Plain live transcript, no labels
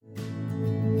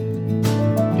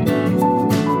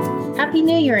Happy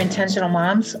New Year, Intentional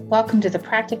Moms. Welcome to the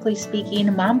Practically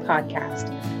Speaking Mom Podcast,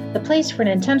 the place for an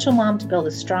intentional mom to build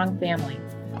a strong family.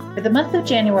 For the month of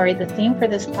January, the theme for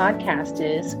this podcast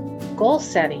is goal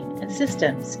setting and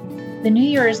systems. The new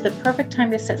year is the perfect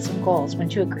time to set some goals.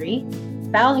 Wouldn't you agree?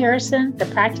 Val Harrison, the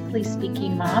Practically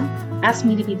Speaking Mom, asked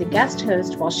me to be the guest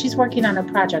host while she's working on a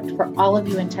project for all of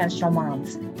you intentional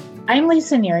moms. I'm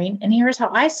Lisa Nearing, and here's how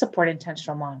I support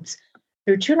intentional moms.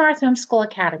 Through True North Homeschool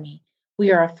Academy,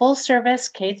 we are a full-service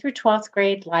K through 12th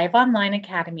grade live online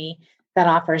academy that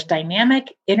offers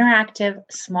dynamic, interactive,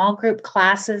 small group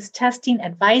classes, testing,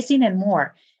 advising, and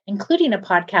more, including a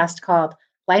podcast called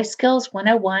Life Skills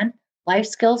 101, Life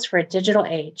Skills for a Digital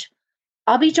Age.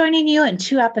 I'll be joining you in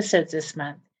 2 episodes this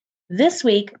month. This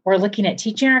week, we're looking at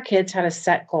teaching our kids how to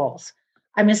set goals.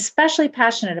 I'm especially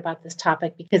passionate about this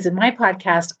topic because in my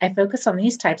podcast, I focus on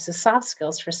these types of soft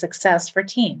skills for success for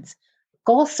teens.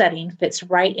 Goal setting fits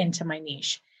right into my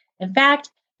niche. In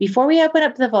fact, before we open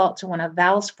up the vault to one of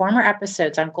Val's former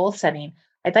episodes on goal setting,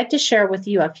 I'd like to share with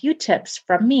you a few tips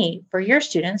from me for your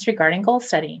students regarding goal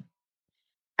setting.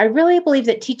 I really believe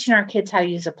that teaching our kids how to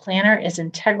use a planner is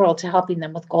integral to helping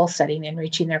them with goal setting and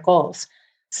reaching their goals.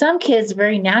 Some kids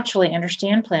very naturally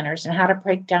understand planners and how to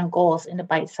break down goals into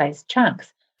bite-sized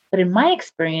chunks. But in my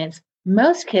experience,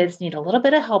 most kids need a little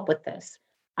bit of help with this.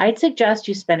 I'd suggest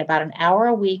you spend about an hour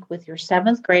a week with your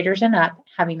 7th graders and up,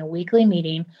 having a weekly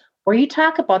meeting where you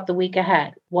talk about the week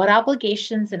ahead, what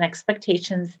obligations and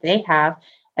expectations they have,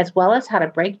 as well as how to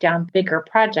break down bigger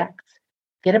projects.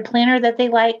 Get a planner that they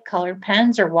like, colored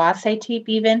pens or washi tape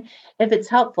even, if it's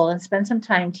helpful, and spend some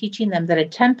time teaching them that a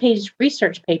 10-page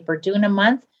research paper due in a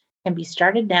month can be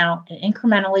started now and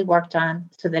incrementally worked on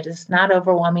so that it's not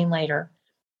overwhelming later.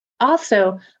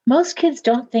 Also, most kids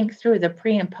don't think through the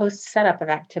pre and post setup of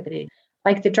activity,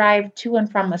 like the drive to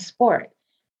and from a sport.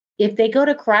 If they go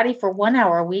to karate for 1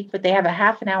 hour a week, but they have a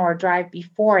half an hour drive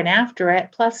before and after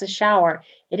it, plus a shower,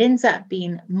 it ends up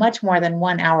being much more than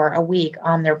 1 hour a week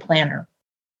on their planner.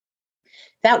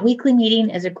 That weekly meeting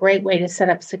is a great way to set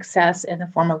up success in the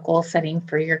form of goal setting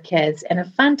for your kids and a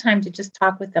fun time to just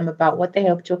talk with them about what they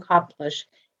hope to accomplish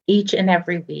each and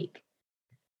every week.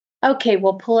 Okay,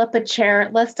 we'll pull up a chair.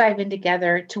 Let's dive in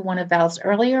together to one of Val's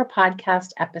earlier podcast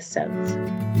episodes.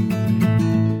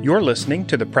 You're listening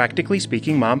to the Practically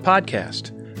Speaking Mom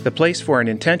Podcast, the place for an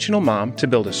intentional mom to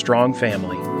build a strong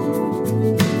family.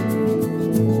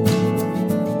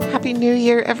 Happy New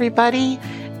Year, everybody.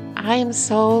 I am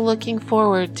so looking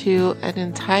forward to an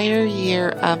entire year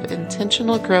of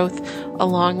intentional growth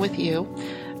along with you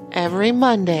every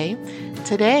Monday.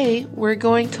 Today, we're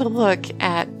going to look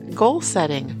at goal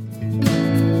setting.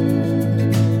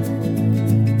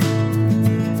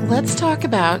 Let's talk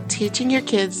about teaching your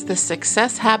kids the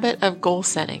success habit of goal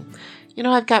setting. You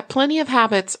know, I've got plenty of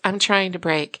habits I'm trying to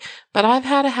break, but I've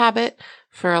had a habit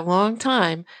for a long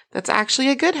time that's actually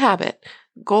a good habit,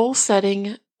 goal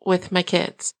setting with my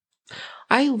kids.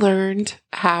 I learned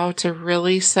how to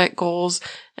really set goals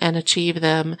and achieve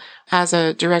them as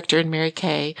a director in Mary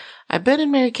Kay. I've been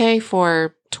in Mary Kay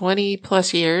for 20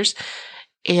 plus years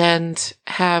and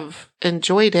have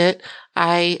enjoyed it.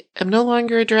 I am no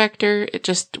longer a director. It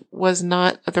just was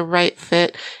not the right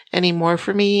fit anymore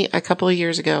for me a couple of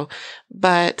years ago.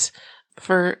 But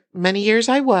for many years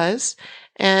I was,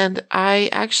 and I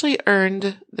actually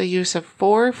earned the use of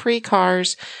 4 free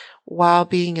cars while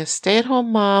being a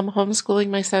stay-at-home mom, homeschooling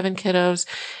my 7 kiddos.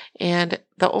 And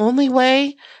the only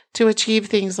way to achieve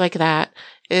things like that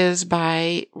is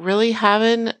by really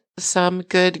having some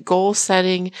good goal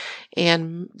setting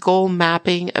and goal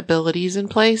mapping abilities in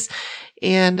place.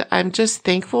 And I'm just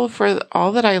thankful for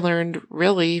all that I learned,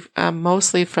 really,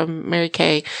 mostly from Mary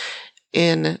Kay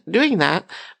in doing that.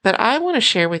 But I want to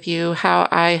share with you how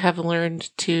I have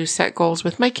learned to set goals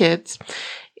with my kids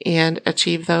and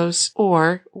achieve those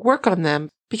or work on them,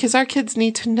 because our kids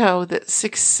need to know that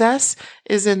success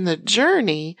is in the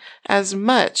journey as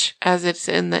much as it's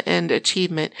in the end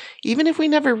achievement. Even if we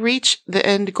never reach the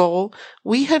end goal,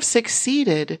 we have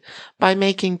succeeded by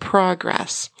making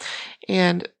progress.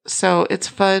 And so it's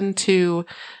fun to,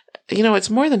 it's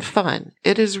more than fun.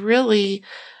 It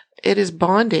is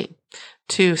bonding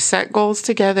to set goals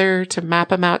together, to map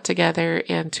them out together,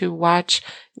 and to watch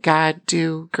God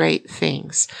do great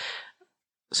things.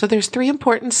 So there's 3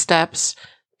 important steps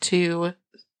to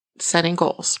setting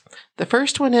goals. The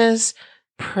first one is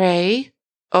pray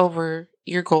over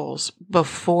your goals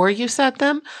before you set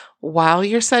them, while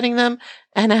you're setting them,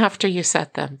 and after you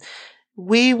set them.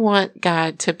 We want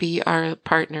God to be our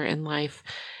partner in life.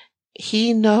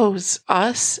 He knows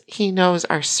us. He knows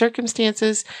our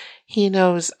circumstances. He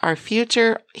knows our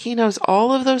future. He knows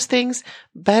all of those things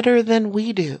better than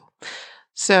we do.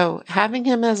 So having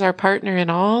him as our partner in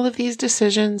all of these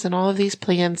decisions and all of these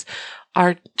plans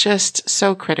are just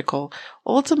so critical.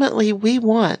 Ultimately, we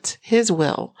want his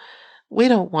will. We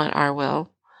don't want our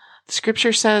will.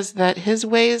 Scripture says that his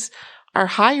ways are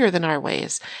higher than our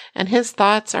ways, and his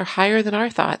thoughts are higher than our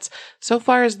thoughts. So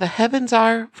far as the heavens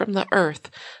are from the earth,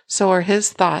 so are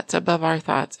his thoughts above our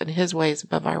thoughts and his ways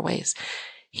above our ways.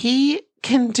 He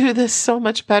can do this so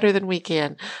much better than we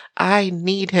can. I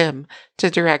need him to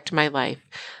direct my life.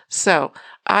 So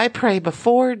I pray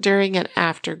before, during, and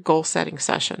after goal setting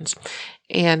sessions.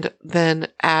 And then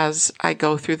as I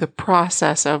go through the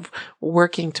process of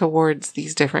working towards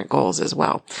these different goals as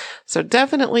well. So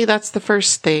definitely that's the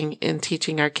first thing in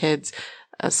teaching our kids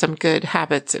some good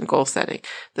habits and goal setting.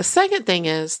 The second thing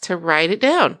is to write it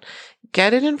down.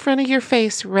 Get it in front of your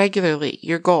face regularly,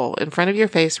 your goal in front of your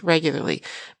face regularly.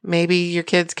 Maybe your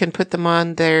kids can put them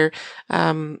on their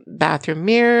bathroom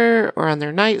mirror or on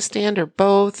their nightstand or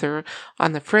both, or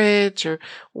on the fridge or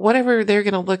whatever they're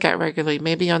going to look at regularly.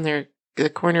 Maybe on the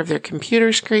corner of their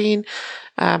computer screen,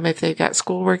 if they've got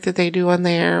schoolwork that they do on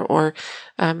there, or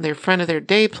their front of their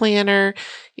day planner,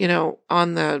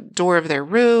 on the door of their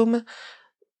room.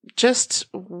 Just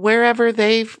wherever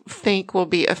they think will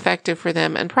be effective for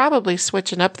them, and probably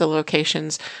switching up the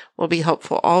locations will be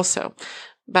helpful also.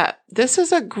 But this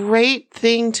is a great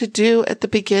thing to do at the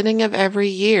beginning of every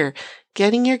year,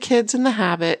 getting your kids in the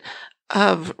habit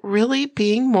of really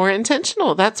being more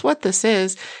intentional. That's what this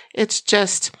is. It's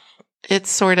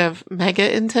sort of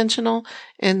mega intentional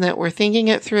in that we're thinking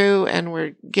it through and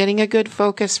we're getting a good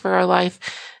focus for our life,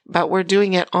 but we're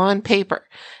doing it on paper.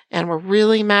 And we're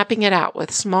really mapping it out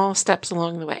with small steps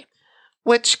along the way,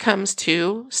 which comes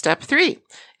to step 3.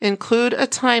 Include a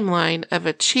timeline of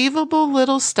achievable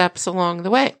little steps along the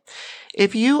way.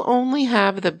 If you only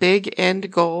have the big end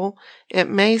goal, it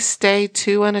may stay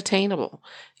too unattainable.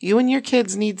 You and your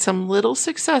kids need some little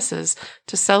successes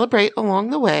to celebrate along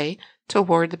the way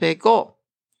toward the big goal.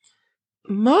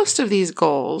 Most of these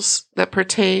goals that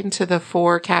pertain to the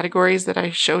 4 categories that I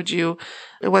showed you,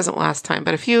 it wasn't last time,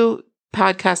 but a few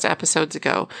podcast episodes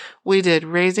ago, we did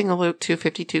Raising a Luke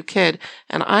 252 Kid,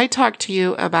 and I talked to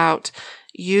you about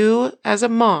you as a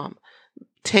mom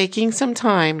taking some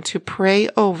time to pray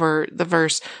over the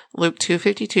verse Luke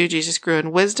 2:52, Jesus grew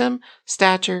in wisdom,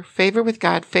 stature, favor with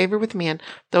God, favor with man,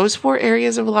 those 4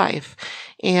 areas of life,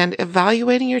 and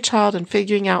evaluating your child and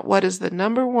figuring out what is the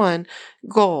number 1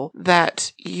 goal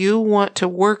that you want to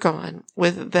work on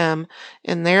with them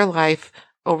in their life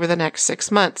over the next 6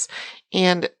 months.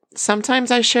 And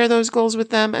sometimes I share those goals with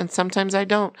them and sometimes I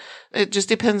don't. It just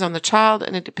depends on the child,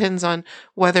 and it depends on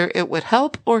whether it would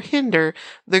help or hinder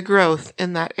the growth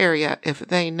in that area if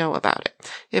they know about it.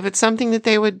 If it's something that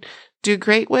they would do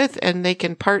great with and they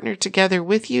can partner together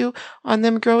with you on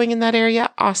them growing in that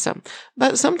area, awesome.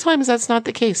 But sometimes that's not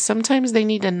the case. Sometimes they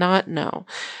need to not know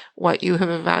what you have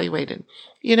evaluated.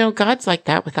 God's like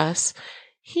that with us.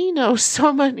 He knows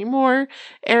so many more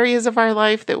areas of our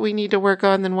life that we need to work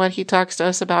on than what he talks to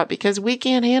us about, because we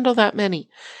can't handle that many.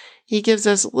 He gives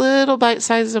us little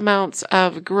bite-sized amounts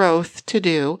of growth to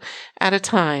do at a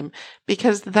time,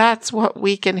 because that's what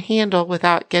we can handle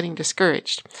without getting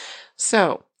discouraged.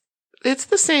 So it's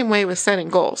the same way with setting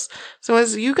goals. So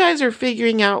as you guys are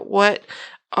figuring out what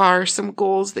are some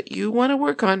goals that you want to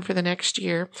work on for the next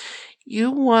year,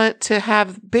 you want to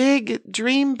have big,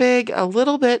 dream big, a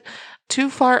little bit too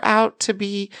far out to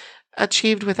be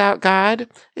achieved without God.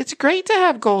 It's great to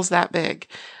have goals that big,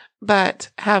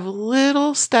 but have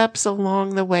little steps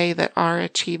along the way that are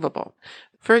achievable.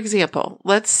 For example,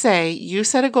 let's say you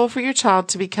set a goal for your child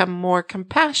to become more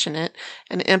compassionate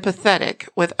and empathetic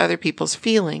with other people's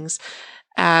feelings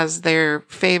as their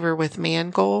favor with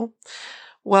man goal.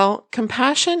 Well,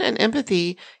 compassion and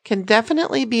empathy can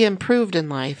definitely be improved in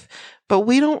life, but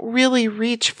we don't really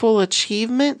reach full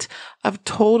achievement of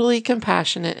totally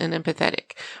compassionate and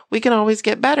empathetic. We can always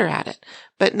get better at it,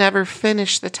 but never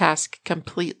finish the task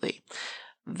completely.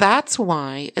 That's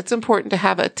why it's important to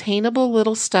have attainable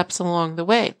little steps along the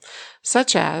way,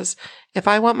 such as, if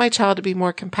I want my child to be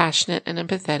more compassionate and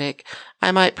empathetic,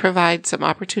 I might provide some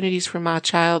opportunities for my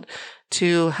child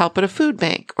to help at a food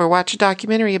bank, or watch a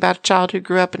documentary about a child who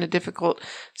grew up in a difficult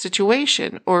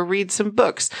situation, or read some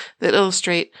books that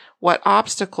illustrate what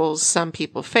obstacles some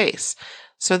people face.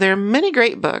 So there are many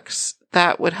great books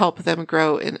that would help them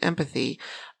grow in empathy.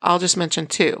 I'll just mention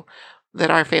 2 that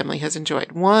our family has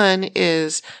enjoyed. One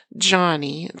is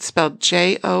Joni. It's spelled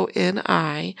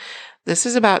Joni. This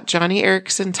is about Joni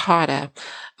Eareckson Tada,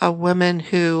 a woman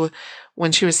who,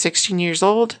 when she was 16 years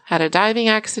old, had a diving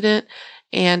accident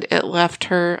and it left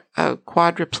her a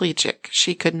quadriplegic.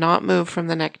 She could not move from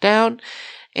the neck down.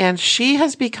 And she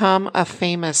has become a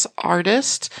famous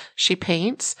artist. She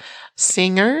paints,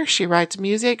 singer. She writes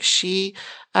music. She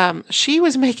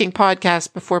was making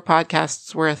podcasts before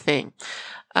podcasts were a thing.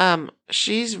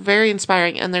 She's very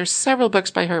inspiring, and there's several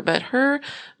books by her, but her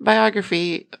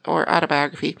biography or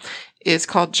autobiography is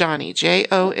called Joni,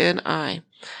 Joni.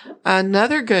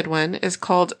 Another good one is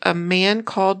called A Man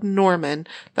Called Norman,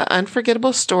 The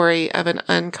Unforgettable Story of an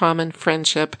Uncommon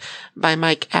Friendship by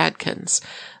Mike Adkins.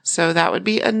 So that would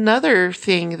be another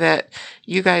thing that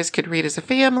you guys could read as a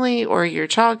family, or your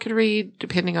child could read,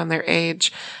 depending on their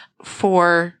age,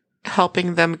 for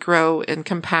helping them grow in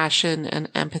compassion and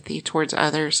empathy towards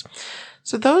others.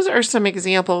 So those are some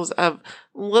examples of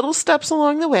little steps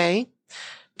along the way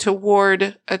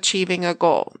toward achieving a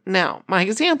goal. Now, my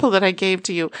example that I gave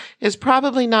to you is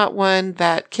probably not one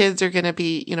that kids are going to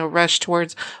be, rushed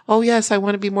towards. Oh yes, I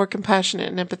want to be more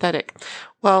compassionate and empathetic.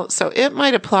 Well, so it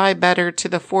might apply better to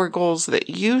the 4 goals that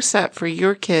you set for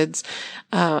your kids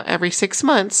every 6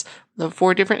 months. The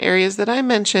 4 different areas that I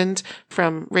mentioned,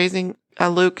 from raising a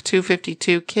Luke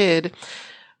 252 kid.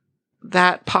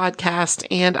 That podcast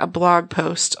and a blog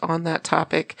post on that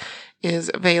topic is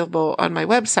available on my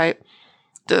website.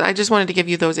 I just wanted to give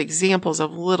you those examples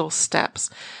of little steps.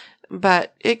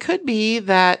 But it could be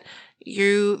that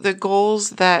the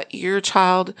goals that your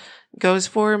child goes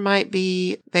for might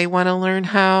be they want to learn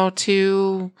how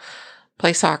to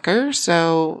play soccer.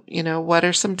 So, what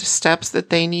are some steps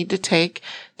that they need to take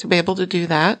to be able to do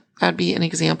that? That'd be an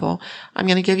example. I'm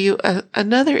going to give you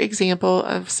another example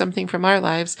of something from our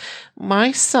lives.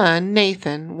 My son,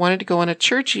 Nathan, wanted to go on a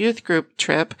church youth group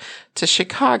trip to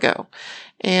Chicago,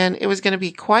 and it was going to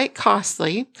be quite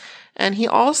costly. And he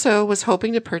also was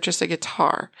hoping to purchase a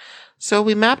guitar. So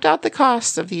we mapped out the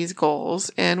costs of these goals,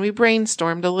 and we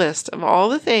brainstormed a list of all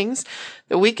the things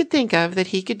that we could think of that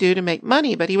he could do to make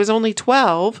money. But he was only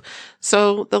 12,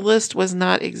 so the list was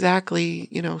not exactly,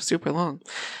 super long.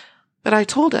 But I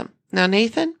told him, now,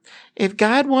 Nathan, if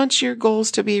God wants your goals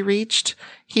to be reached,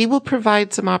 he will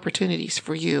provide some opportunities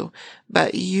for you.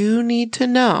 But you need to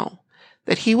know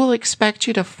that he will expect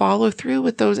you to follow through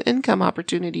with those income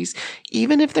opportunities,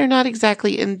 even if they're not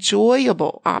exactly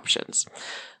enjoyable options.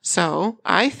 So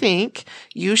I think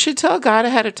you should tell God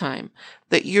ahead of time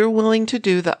that you're willing to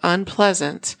do the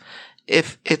unpleasant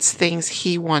if it's things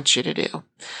he wants you to do.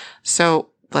 So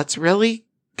let's really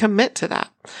commit to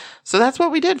that. So that's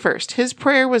what we did first. His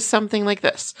prayer was something like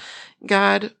this: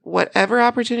 God, whatever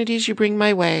opportunities you bring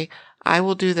my way, I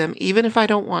will do them, even if I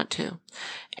don't want to.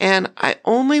 And I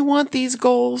only want these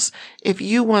goals if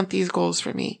you want these goals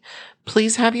for me.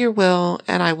 Please have your will,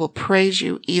 and I will praise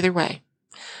you either way.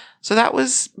 So that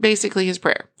was basically his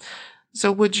prayer.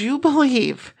 So would you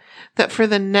believe that for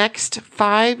the next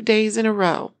 5 days in a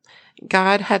row,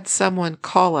 God had someone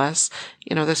call us?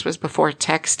 This was before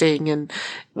texting and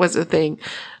was a thing,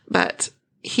 but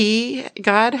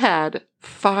God had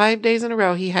 5 days in a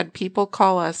row, he had people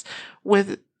call us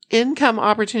with income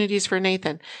opportunities for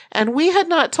Nathan. And we had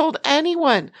not told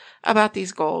anyone about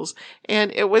these goals.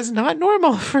 And it was not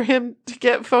normal for him to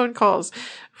get phone calls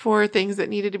for things that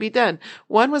needed to be done.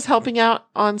 One was helping out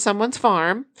on someone's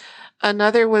farm.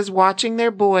 Another was watching their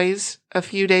boys a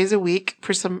few days a week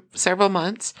for several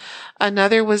months.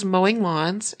 Another was mowing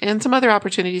lawns, and some other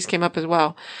opportunities came up as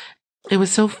well. It was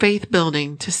so faith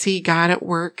building to see God at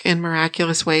work in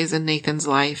miraculous ways in Nathan's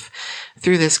life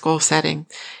through this goal setting.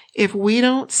 If we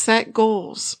don't set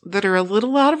goals that are a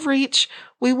little out of reach,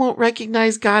 we won't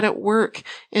recognize God at work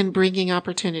in bringing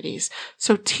opportunities.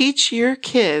 So teach your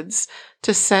kids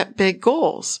to set big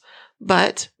goals,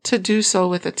 but to do so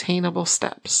with attainable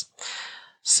steps.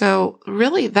 So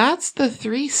really, that's the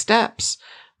 3 steps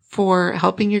for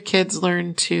helping your kids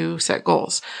learn to set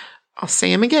goals. I'll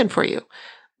say them again for you.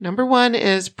 Number 1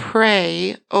 is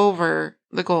pray over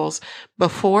the goals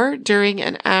before, during,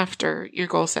 and after your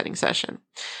goal setting session.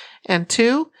 And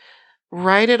 2,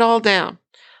 write it all down.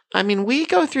 We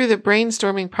go through the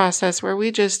brainstorming process where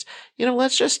we just,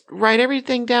 let's just write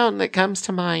everything down that comes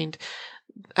to mind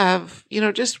of,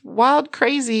 just wild,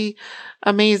 crazy,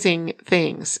 amazing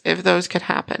things, if those could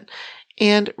happen.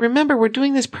 And remember, we're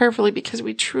doing this prayerfully because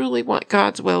we truly want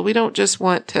God's will. We don't just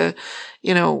want to,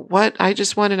 I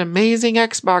just want an amazing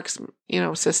Xbox,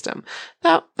 system.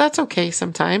 That's okay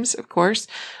sometimes, of course,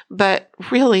 but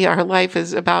really our life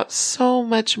is about so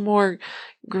much more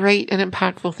great and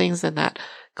impactful things than that.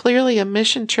 Clearly, a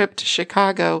mission trip to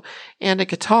Chicago and a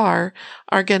guitar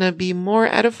are going to be more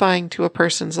edifying to a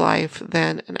person's life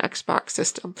than an Xbox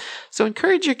system. So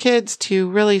encourage your kids to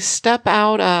really step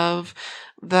out of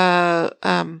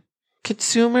the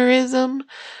consumerism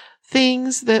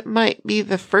things that might be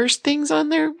the first things on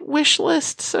their wish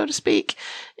list, so to speak.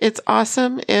 It's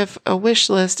awesome if a wish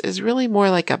list is really more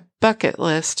like a bucket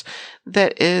list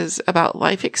that is about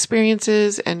life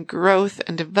experiences and growth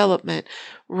and development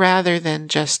rather than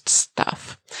just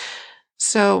stuff.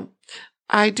 So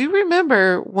I do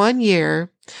remember one year,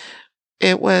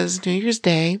 it was New Year's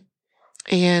Day,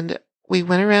 and we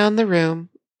went around the room,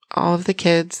 all of the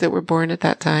kids that were born at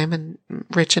that time, and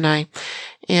Rich and I,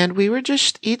 and we were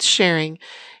just each sharing,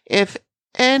 if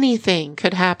anything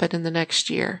could happen in the next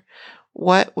year,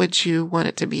 what would you want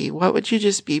it to be? What would you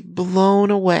just be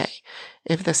blown away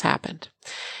if this happened?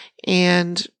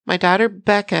 And my daughter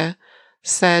Becca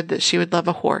said that she would love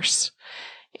a horse.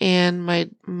 And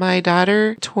my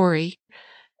daughter Tori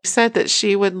said that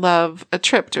she would love a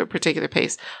trip to a particular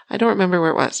place. I don't remember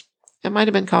where it was. It might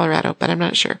have been Colorado, but I'm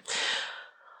not sure.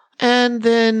 And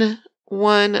then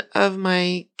one of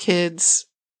my kids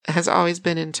has always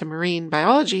been into marine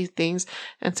biology things.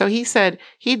 And so he said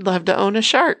he'd love to own a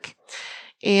shark.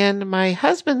 And my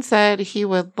husband said he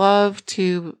would love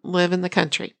to live in the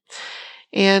country.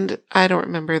 And I don't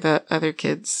remember the other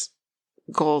kids'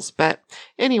 goals, but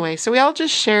anyway, so we all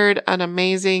just shared an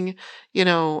amazing,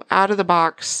 out of the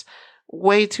box,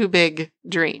 way too big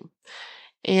dream.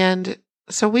 And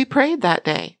so we prayed that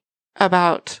day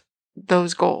about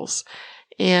those goals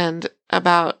and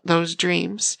about those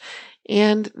dreams.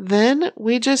 And then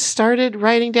we just started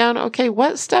writing down, okay,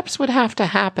 what steps would have to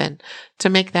happen to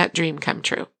make that dream come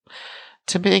true,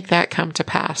 to make that come to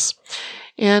pass.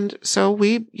 And so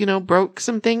we, broke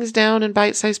some things down in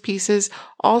bite-sized pieces,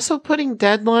 also putting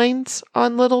deadlines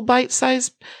on little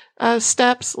bite-sized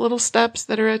steps, little steps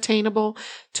that are attainable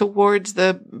towards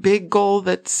the big goal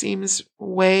that seems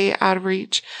way out of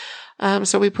reach.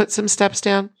 So we put some steps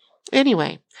down.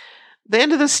 Anyway, the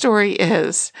end of the story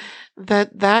is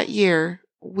that year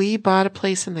we bought a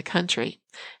place in the country.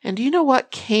 And do you know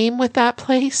what came with that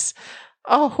place?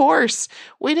 A horse.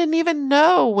 We didn't even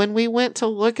know when we went to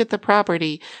look at the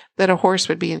property that a horse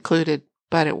would be included,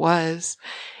 but it was.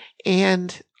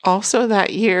 And also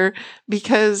that year,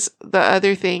 because the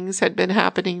other things had been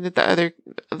happening that the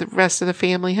rest of the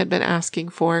family had been asking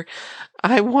for,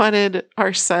 I wanted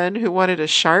our son who wanted a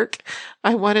shark.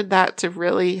 I wanted that to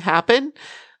really happen.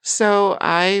 So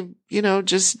I,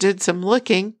 just did some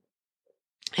looking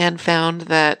and found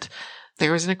that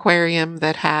there was an aquarium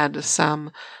that had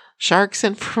some sharks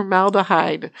and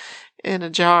formaldehyde in a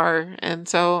jar. And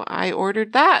so I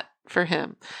ordered that for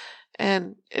him.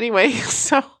 And anyway,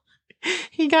 so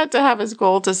he got to have his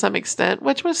goal to some extent,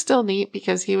 which was still neat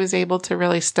because he was able to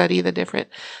really study the different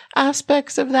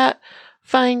aspects of that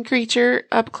fine creature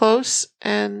up close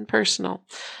and personal.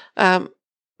 But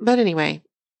anyway,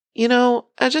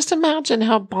 just imagine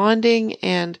how bonding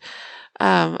and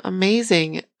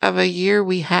amazing of a year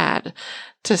we had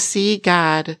to see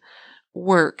God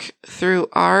work through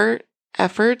our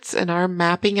efforts and our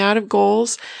mapping out of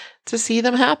goals to see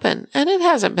them happen. And it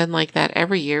hasn't been like that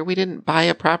every year. We didn't buy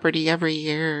a property every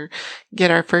year or get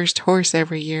our first horse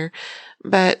every year,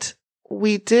 but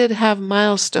we did have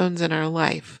milestones in our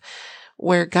life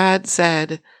where God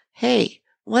said, hey,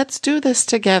 let's do this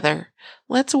together.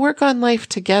 Let's work on life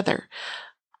together.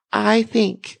 I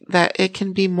think that it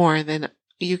can be more than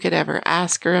you could ever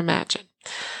ask or imagine.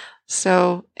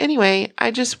 So anyway,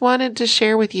 I just wanted to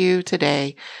share with you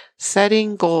today,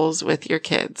 setting goals with your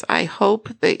kids. I hope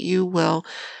that you will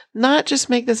not just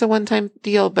make this a one-time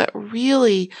deal, but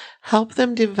really help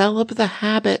them develop the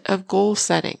habit of goal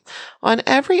setting on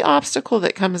every obstacle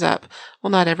that comes up.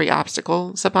 Well, not every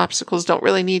obstacle. Some obstacles don't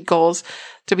really need goals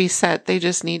to be set. They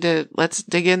just need to, let's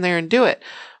dig in there and do it,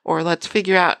 or let's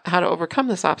figure out how to overcome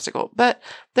this obstacle. But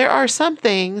there are some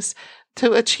things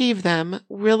to achieve them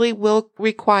really will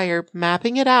require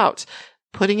mapping it out,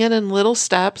 putting it in little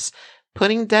steps,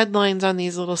 putting deadlines on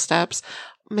these little steps.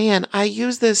 Man, I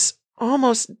use this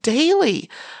almost daily.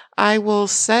 I will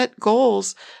set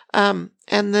goals, and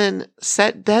then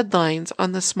set deadlines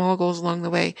on the small goals along the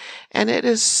way. And it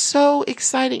is so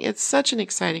exciting. It's such an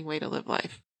exciting way to live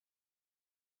life.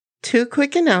 2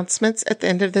 quick announcements at the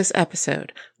end of this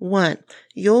episode. 1,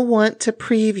 you'll want to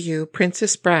preview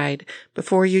Princess Bride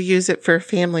before you use it for a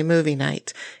family movie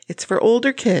night. It's for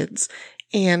older kids,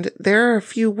 and there are a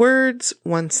few words,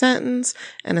 1 sentence,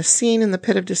 and a scene in the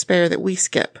pit of despair that we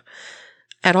skip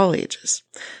at all ages.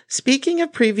 Speaking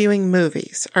of previewing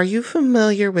movies, are you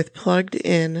familiar with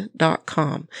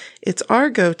PluggedIn.com? It's our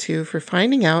go-to for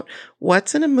finding out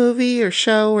what's in a movie or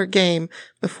show or game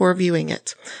before viewing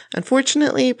it.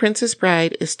 Unfortunately, Princess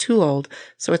Bride is too old,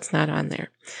 so it's not on there.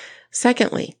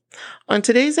 Secondly, on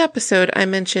today's episode, I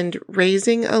mentioned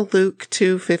raising a Luke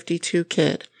 2:52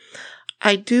 kid.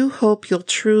 I do hope you'll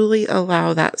truly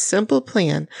allow that simple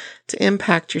plan to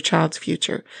impact your child's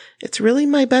future. It's really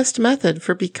my best method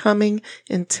for becoming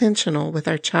intentional with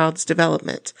our child's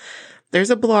development.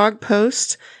 There's a blog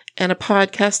post and a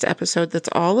podcast episode that's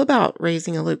all about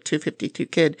raising a Luke 2:52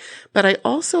 kid, but I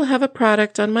also have a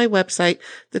product on my website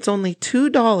that's only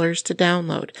 $2 to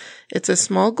download. It's a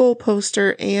small goal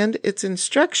poster and it's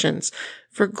instructions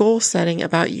for goal setting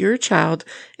about your child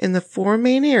in the 4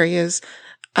 main areas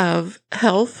of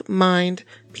health, mind,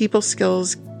 people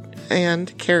skills,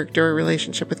 and character or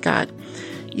relationship with God.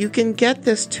 You can get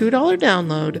this $2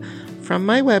 download from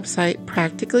my website,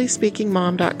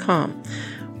 practicallyspeakingmom.com.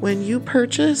 When you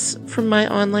purchase from my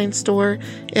online store,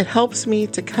 it helps me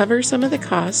to cover some of the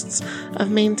costs of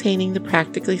maintaining the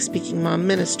Practically Speaking Mom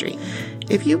ministry.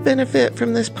 If you benefit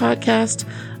from this podcast,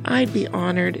 I'd be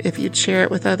honored if you'd share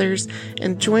it with others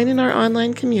and join in our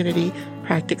online community,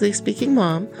 Practically Speaking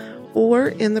Mom, or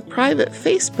in the private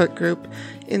Facebook group,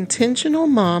 Intentional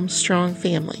Mom Strong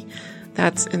Family.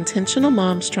 That's Intentional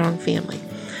Mom Strong Family.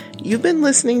 You've been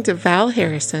listening to Val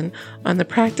Harrison on the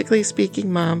Practically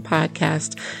Speaking Mom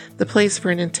podcast, the place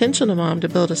for an intentional mom to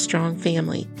build a strong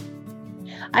family.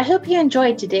 I hope you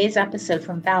enjoyed today's episode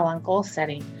from Val on goal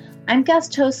setting. I'm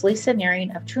guest host Lisa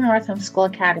Nearing of True North Homeschool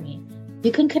Academy.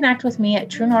 You can connect with me at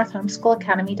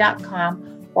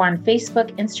truenorthhomeschoolacademy.com or on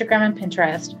Facebook, Instagram, and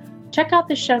Pinterest. Check out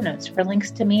the show notes for links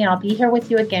to me, and I'll be here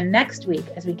with you again next week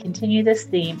as we continue this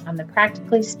theme on the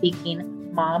Practically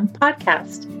Speaking Mom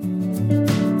podcast.